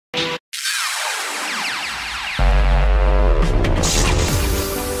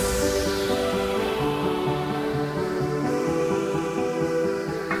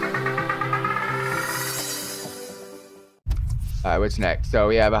what's next? So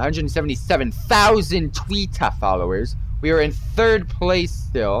we have 177,000 Twitter followers. We are in 3rd place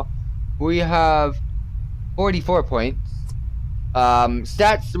still. We have 44 points.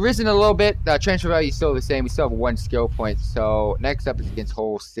 Stats risen a little bit. Transfer value is still the same. We still have 1 skill point. So next up is against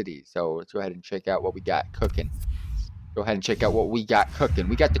Whole City. So let's go ahead and check out what we got cooking. Go ahead and check out what we got cooking.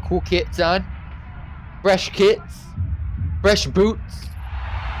 We got the cool kits on. Fresh kits. Fresh boots.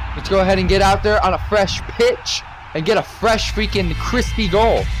 Let's go ahead and get out there on a fresh pitch and get a fresh freaking crispy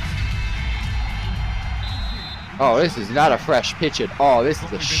goal. Oh, this is not a fresh pitch at all. This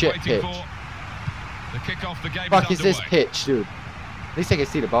is a shit pitch. Fuck is this pitch, dude? At least I can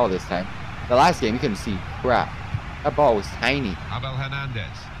see the ball this time. The last game, you couldn't see crap. That ball was tiny. Abel Hernandez.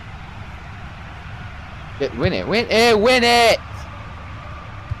 Win it, win it, win it!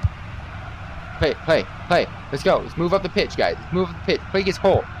 Play, play, play. Let's go. Let's move up the pitch, guys. Let's move up the pitch. Play against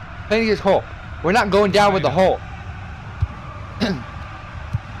Hole. Play against Hole. We're not going down with the Hole.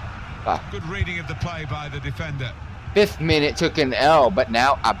 Good reading of the play by the defender. 5th minute took an L, but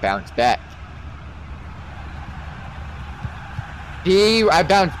now I bounce back. I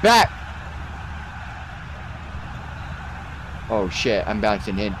bounced back. Oh shit, I'm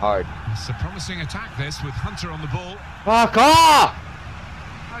bouncing in hard. It's a promising attack this with Hunter on the ball. Fuck off!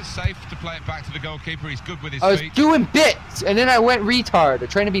 It's safe to play it back to the goalkeeper. He's good with his feet. I was doing bits and then I went retard. I'm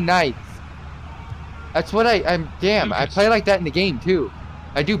trying to be nice. That's what I'm damn, I play like that in the game too.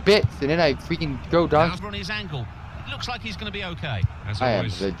 I do bits and then I freaking go down. On his angle. It looks like he's going to be okay. I am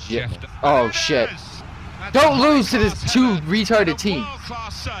legit. Oh shit. Don't lose to this 2 retarded team.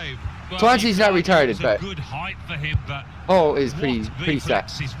 Swansea's not retarded, but good height for him, but Hole is pretty set.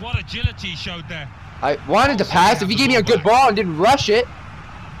 What agility he showed there. I wanted to pass. If he gave me a good ball and didn't rush it,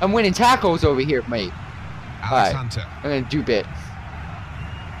 I'm winning tackles over here, mate. Alright, I'm gonna do bits.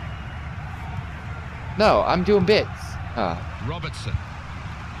 No, I'm doing bits. Robertson.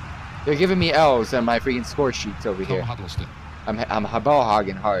 They're giving me L's on my freaking score sheets over here. I'm ball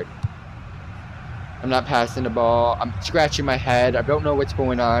hogging hard. I'm not passing the ball. I'm scratching my head. I don't know what's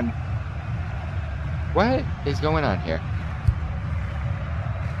going on. What is going on here?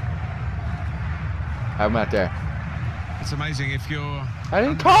 I'm not there. It's amazing if you're... I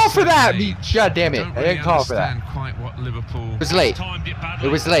didn't call for that! God damn it. I didn't call for that. Quite what Liverpool... It was late. It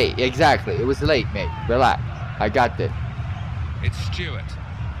was late. Exactly. It was late, mate. Relax. I got this. It's Stewart.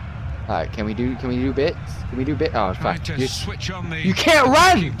 Alright, can we do bits? Can we do bits? Oh, fuck. You can't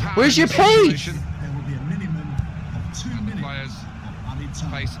run! Where's your pace? Players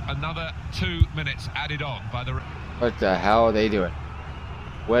face another 2 minutes added on by the... What the hell are they doing?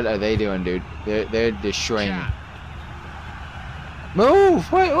 What are they doing, dude? They're destroying me.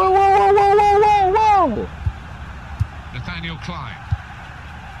 Move! Wait! Whoa! Whoa! Whoa! Whoa! Whoa! Whoa! Nathaniel Klein.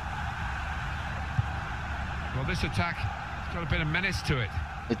 Well, this attack has got a bit of menace to it.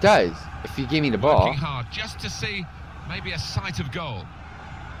 It does. If you give me the ball. Working hard just to see maybe a sight of goal.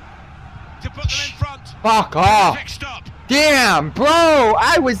 To put them in front. Fuck off. Fixed up. Damn, bro.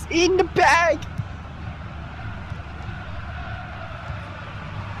 I was in the bag.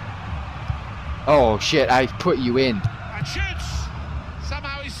 Oh, shit. I put you in. And shoots.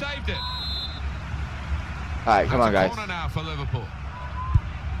 Somehow he saved it. All right, come on, guys. Corner now for Liverpool.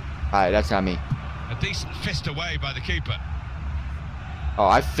 All right, that's not me. A decent fist away by the keeper. Oh,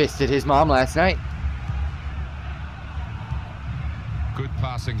 I fisted his mom last night. Good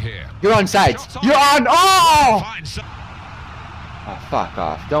passing here. You're on sides. You're on. Oh! Oh, fuck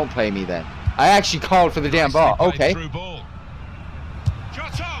off. Don't play me then. I actually called for the damn ball. Okay.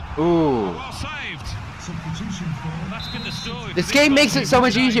 Ooh. This game makes it so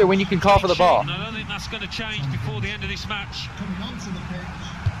much easier when you can call for the ball. I don't think that's going to change before the end of this match.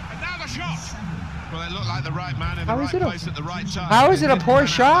 And now the shot. Well, it looked like the right man in the right place at the right time. How is it a poor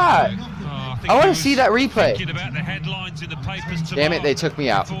shot? I want to see that replay. Damn it, they took me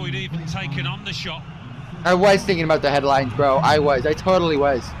out. I was thinking about the headlines, bro. I totally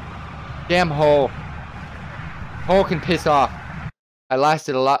was. Damn Hole. Hole can piss off. I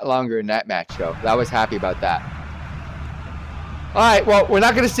lasted a lot longer in that match, though. I was happy about that. Alright, well, we're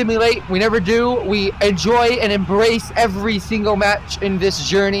not going to simulate. We never do. We enjoy and embrace every single match in this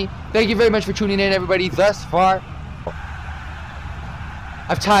journey. Thank you very much for tuning in, everybody, thus far.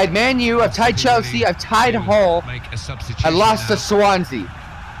 I've tied Man U, I've tied Chelsea, I've tied Hull. I lost to Swansea.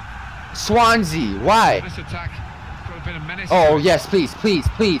 Swansea, why? Oh, yes, please, please,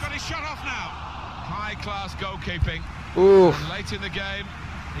 please. High-class goalkeeping. Ooh. Late in the game,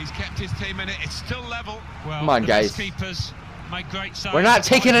 he's kept his team in it. It's still level. Well, come on, guys. Keepers Make great saves. We're not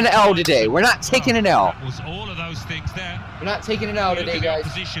taking an L today. We're not taking an L. That was all of those things there. We're not taking an L today, guys.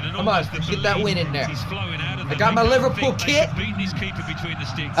 Come on, let's get that win in there. I got my Liverpool kit.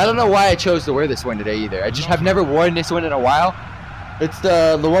 I don't know why I chose to wear this one today either. I just have never worn this one in a while. It's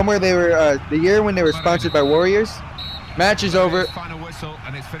the one where they were the year when they were sponsored by Warriors. Match is over. Final whistle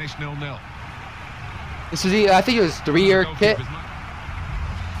and it's finished 0-0. This is I think it was 3-year kit.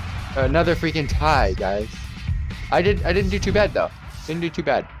 Another freaking tie, guys. I didn't do too bad though. Didn't do too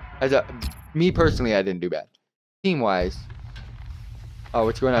bad. Me personally, I didn't do bad. Team wise. Oh,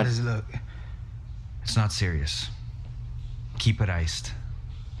 what's going on? How does it look? It's not serious. Keep it iced.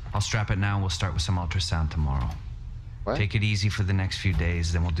 I'll strap it now and we'll start with some ultrasound tomorrow. What? Take it easy for the next few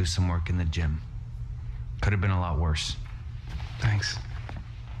days, then we'll do some work in the gym. Could have been a lot worse. Thanks.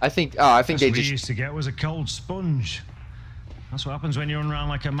 I think they just used to get was a cold sponge. That's what happens when you run around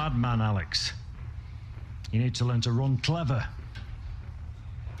like a madman, Alex. You need to learn to run clever.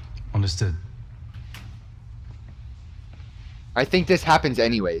 Understood. I think this happens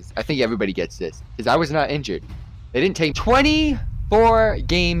anyways. I think everybody gets this. Because I was not injured. They didn't take 24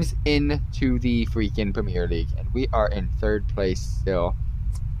 games into the freaking Premier League. And we are in 3rd place still.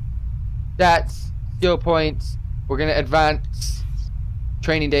 Stats, skill points. We're going to advance.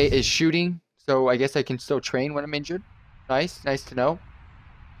 Training day is shooting. So I guess I can still train when I'm injured. Nice. Nice to know.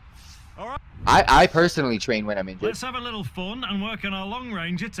 All right. I personally train when I'm injured. Let's have a little fun and work on our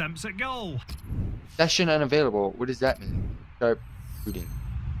long-range attempts at goal. Session unavailable. What does that mean? Sharp shooting.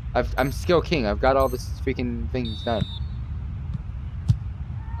 I'm skill king. I've got all this freaking things done.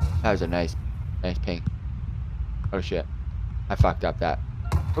 That was a nice ping. Oh shit. I fucked up that.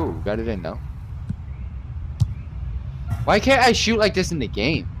 Oh, got it in though. Why can't I shoot like this in the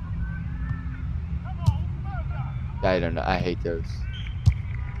game? I don't know. I hate those.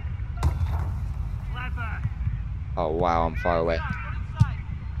 Oh wow, I'm far away.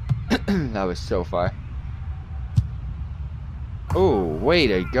 That was so far. Oh, way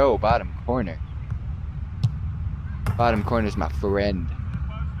to go, bottom corner. Bottom corner's my friend.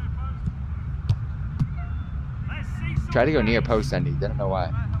 Try to go near post on these. I don't know why.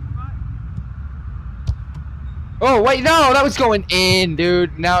 Oh wait, no, that was going in,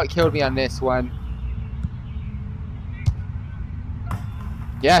 dude. Now it killed me on this one.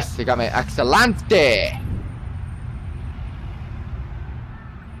 Yes, I got my Excellente.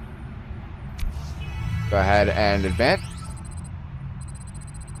 Go ahead and advance.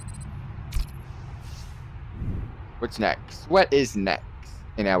 What's next? What is next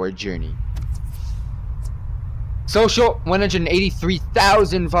in our journey? Social,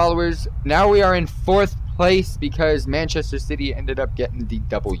 183,000 followers. Now we are in 4th place because Manchester City ended up getting the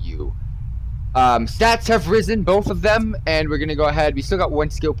W. Stats have risen, both of them, and we're going to go ahead. We still got 1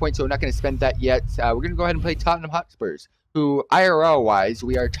 skill point, so we're not going to spend that yet. We're going to go ahead and play Tottenham Hotspurs, who IRL-wise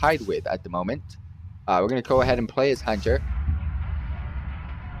we are tied with at the moment. We're going to go ahead and play as Hunter.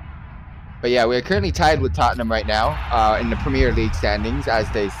 But yeah, we are currently tied with Tottenham right now in the Premier League standings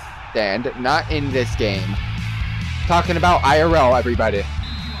as they stand. Not in this game. Talking about IRL, everybody.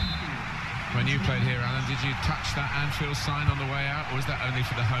 When you played here, Alan, did you touch that Anfield sign on the way out, or is that only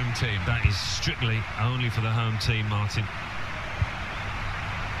for the home team? That is strictly only for the home team, Martin.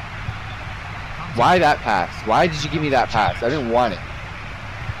 Why that pass? Why did you give me that pass? I didn't want it.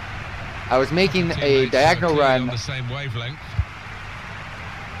 I was making a diagonal run. On the same wavelength.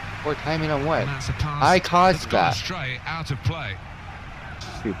 Or timing on what? And that's a pass I caused that. Straight out of play.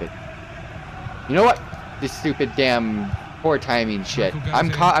 Stupid. You know what? This stupid damn poor timing shit.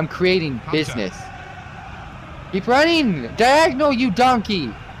 I'm creating business. Keep running! Diagonal, you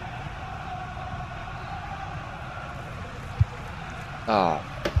donkey! Oh.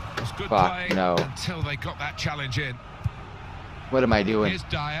 Good fuck, play no. Until they got that challenge in. What am I doing? Here's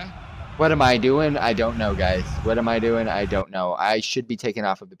Dyer. What am I doing? I don't know, guys. What am I doing? I don't know. I should be taken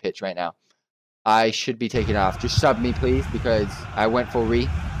off of the pitch right now. I should be taken off. Just sub me, please, because I went full re.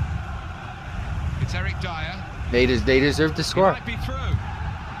 It's Eric Dyer. They deserve to score. He might be through.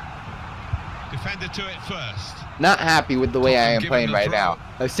 Defender to it first. Not happy with the way I am playing right now.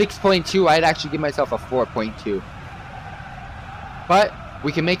 A 6.2, I'd actually give myself a 4.2. But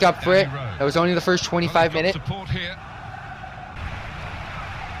we can make up for it. That was only the first 25 minutes.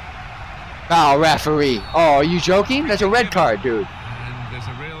 Oh, referee. Oh, are you joking? That's a red card, dude.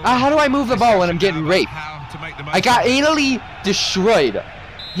 How do I move the ball when I'm getting raped? I got anally destroyed.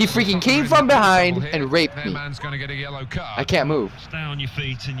 He freaking came from behind and raped me. I can't move. Stay on your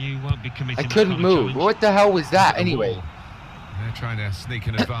feet and you won't be committing. I couldn't move. What the hell was that anyway? They're trying to sneak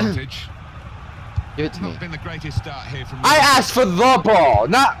an advantage. Give it to me. Not been the greatest start here from. I asked for the ball,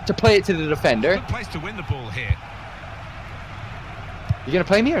 not to play it to the defender. Good place to win the ball here. You gonna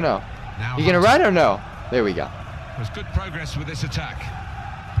play me or no? Now You gonna run or no? There we go. There's good progress with this attack.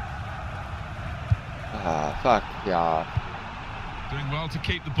 Ah, fuck, yeah. Doing well to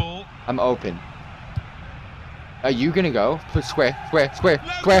keep the ball. I'm open. Are you gonna go? Put square, square, square,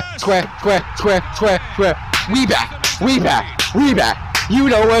 square, square, square, square, square, square. We back, we back, we back. You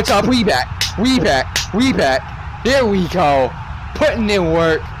know what's up, we back, we back, we back. There we go. Putting in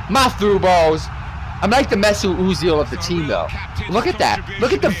work. My through balls. I'm like the Mesut Ozil of the team, though. Look at that.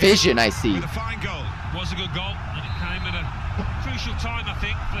 Look at the vision I see. With a fine goal. Was a good goal, and it came at a crucial time, I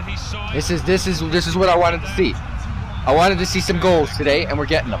think, for his side. This is what I wanted to see. I wanted to see some goals today, and we're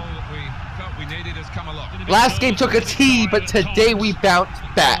getting them. Last game took a T, but today we bounced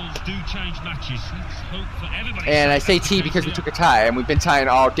back. And I say T because we took a tie, and we've been tying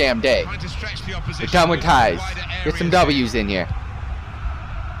all damn day. We're done with ties. Get some W's in here.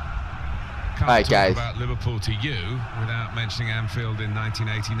 Alright, guys. About Liverpool to you without mentioning Anfield in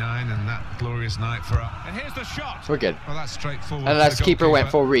 1989 and that glorious night for us. And here's the shot. We're good. Well, that's straightforward. And last keeper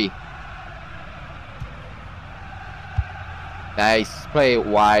went for re. Nice play it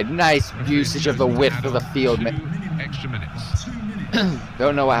wide. Nice usage of the width of the field. Extra minutes.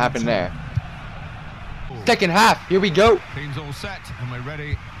 Don't know what happened there. Second half. Here we go. Team's all set and we're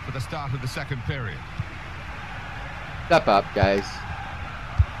ready for the start of the second period. Step up, guys.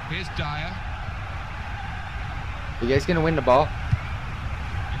 Here's Dyer. You guys gonna win the ball?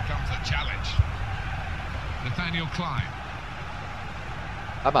 Here comes the challenge. Nathaniel Klein.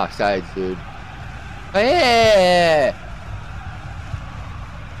 I'm offside, dude. Hey!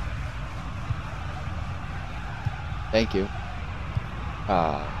 Thank you.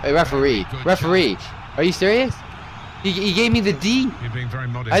 Hey, referee. Referee. Are you serious? He gave me the D. You're being very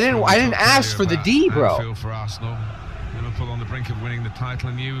modest. I didn't ask for the D, bro. Anfield for Arsenal. Liverpool on the brink of winning the title,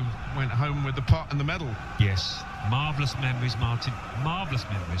 and you went home with the pot and the medal. Yes, marvellous memories, Martin. Marvellous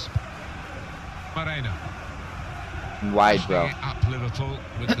memories. Moreno. Wide, bro. Up Liverpool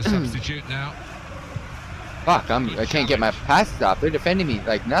with the substitute now. Fuck, I can't get my passes off. They're defending me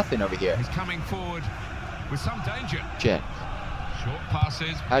like nothing over here. He's coming forward with some danger. Shit. Short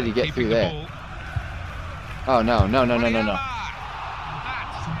passes. How did he get through the there? ball. Oh, no, no, no, no, no, no.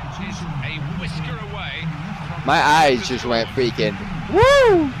 That is a whisker away. My eyes just went freaking.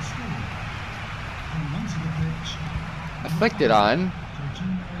 Woo! I flicked it on,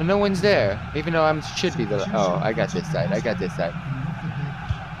 and no one's there. Even though I should be the. Oh, I got this side. I got this side.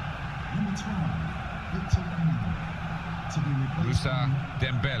 Moussa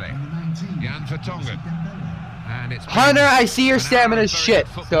Dembele. Jan Vertonghen. And it's Hunter, I see your stamina's shit,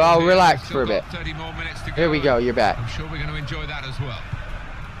 so I'll relax for a bit. 30 more minutes to go. Here we go. You're back. I'm sure we're going to enjoy that as well.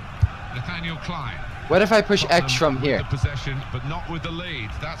 Nathaniel Klein. What if I push X from here? The possession, but not with the lead.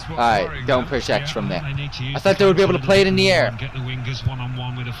 That's what. Alright, don't push X from there. I thought they would be able to play it in the air. Get the wingers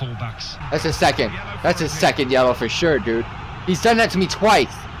one-on-one with the fullbacks. That's a second. That's a second yellow for sure, dude. He's done that to me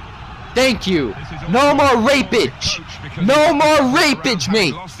twice. Thank you. No more rapage. No more rapage,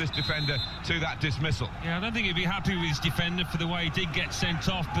 mate. Lost this defender to that dismissal. Yeah, I don't think he'd be happy with his defender for the way he did get sent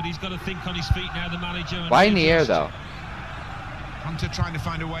off, but he's got to think on his feet now, the manager. Why in the air, though? Hunter trying to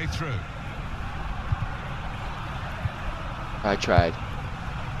find a way through. I tried.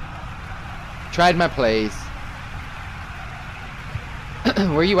 Tried my plays.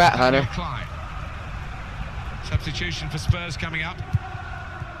 Where you at, Hunter? Klein. Substitution for Spurs coming up.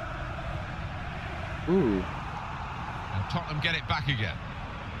 Ooh. And Tottenham get it back again.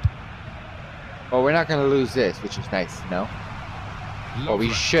 Well, we're not going to lose this, which is nice, no? Well,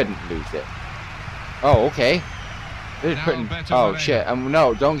 we shouldn't lose it. Oh, okay. They're putting... Oh, shit.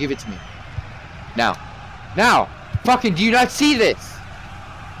 No, don't give it to me. Now. Now! Fucking, do you not see this?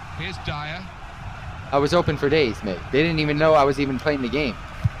 Here's Dyer. I was open for days, mate. They didn't even know I was even playing the game.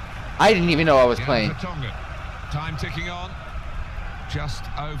 I didn't even know I was playing. Time ticking on. Just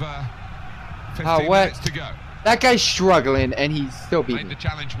over 15 what? minutes to go. That guy's struggling, and he's still beating Made me. the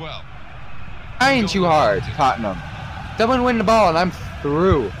challenge well. Trying too hard, Tottenham. Someone win the ball, and I'm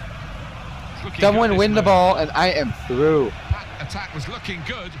through. Someone win the ball, and I am through. That attack was looking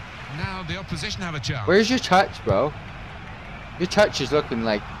good. Now the opposition have a chance. Where's your touch, bro? Your touch is looking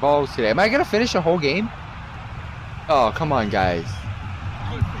like balls today. Am I going to finish a whole game? Oh, come on, guys.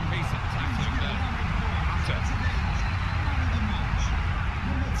 Good piece of tackling there. Hunter.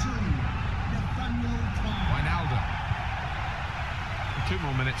 Wijnaldum. 2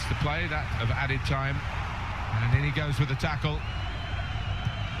 more minutes to play, that of added time. And in he goes with the tackle.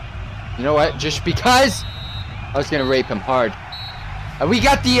 You know what? Just because I was going to rape him hard. We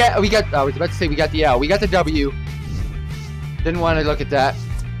got the I was about to say we got the L. We got the W. Didn't want to look at that.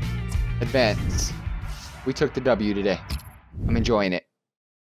 Advance. We took the W today. I'm enjoying it.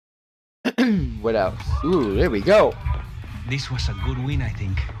 What else? Ooh, there we go. This was a good win, I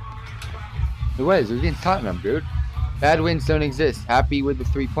think. It was. It was against Tottenham, dude. Bad wins don't exist. Happy with the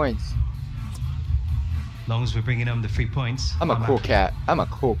 3 points. Long as we're bringing home the 3 points. I'm a cool cat. I'm a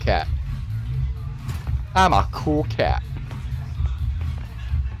cool cat. I'm a cool cat.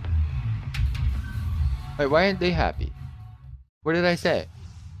 Wait, why aren't they happy? What did I say?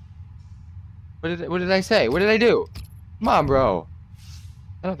 What did I say? What did I do? Come on, bro.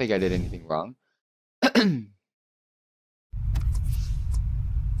 I don't think I did anything wrong.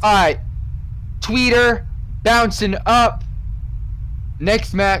 Alright. Tweeter bouncing up.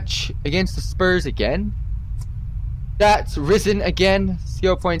 Next match against the Spurs again. That's risen again.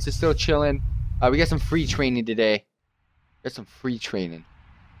 Skill points are still chilling. We got some free training today. Got some free training.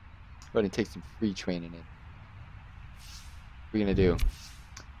 Go ahead and take some free training in. What are we gonna do?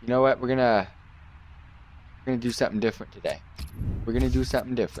 You know what? We're gonna do something different today. We're gonna do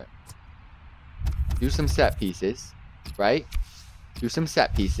something different. Do some set pieces, right? Do some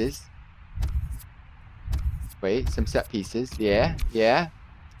set pieces. Wait, some set pieces. Yeah, yeah.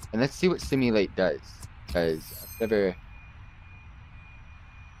 And let's see what simulate does. Because I've never...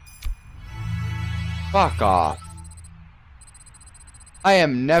 Fuck off. I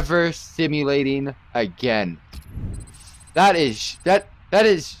am never simulating again. That is... That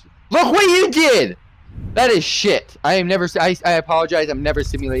is... Look what you did! That is shit. I am never... I apologize. I'm never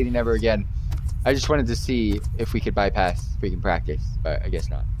simulating ever again. I just wanted to see if we could bypass freaking practice. But I guess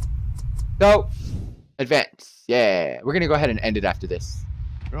not. So... Advance. Yeah. We're gonna go ahead and end it after this.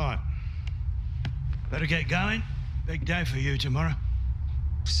 Right. Better get going. Big day for you tomorrow.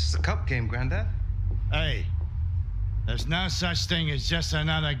 This is a cup game, Grandad. Hey, there's no such thing as just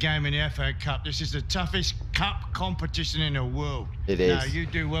another game in the FA Cup. This is the toughest cup competition in the world. It is. Now, you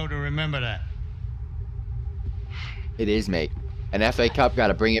do well to remember that. It is, mate. An FA Cup,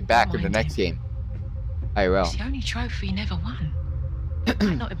 gotta bring it back in the next game. IRL. It's the only trophy he never won. I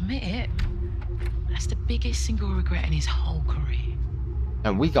might not admit it. That's the biggest single regret in his whole career.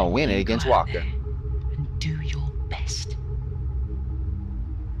 And we gonna win it against Walker. And do your best.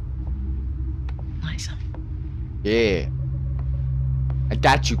 Nice, son. Yeah. I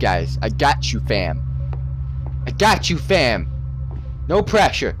got you guys. I got you, fam. I got you, fam. No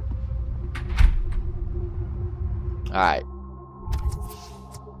pressure. Alright.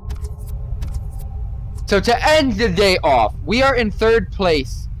 So to end the day off, we are in 3rd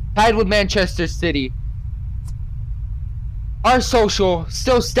place, tied with Manchester City. Our social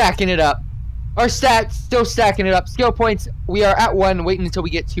still stacking it up. Our stats still stacking it up. Skill points, we are at 1, waiting until we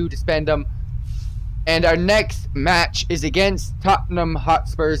get 2 to spend them. And our next match is against Tottenham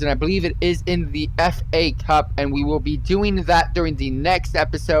Hotspurs, and I believe it is in the FA Cup, and we will be doing that during the next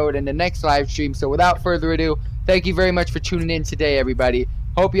episode and the next live stream. So without further ado, thank you very much for tuning in today, everybody.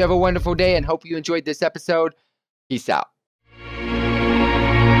 Hope you have a wonderful day and hope you enjoyed this episode. Peace out.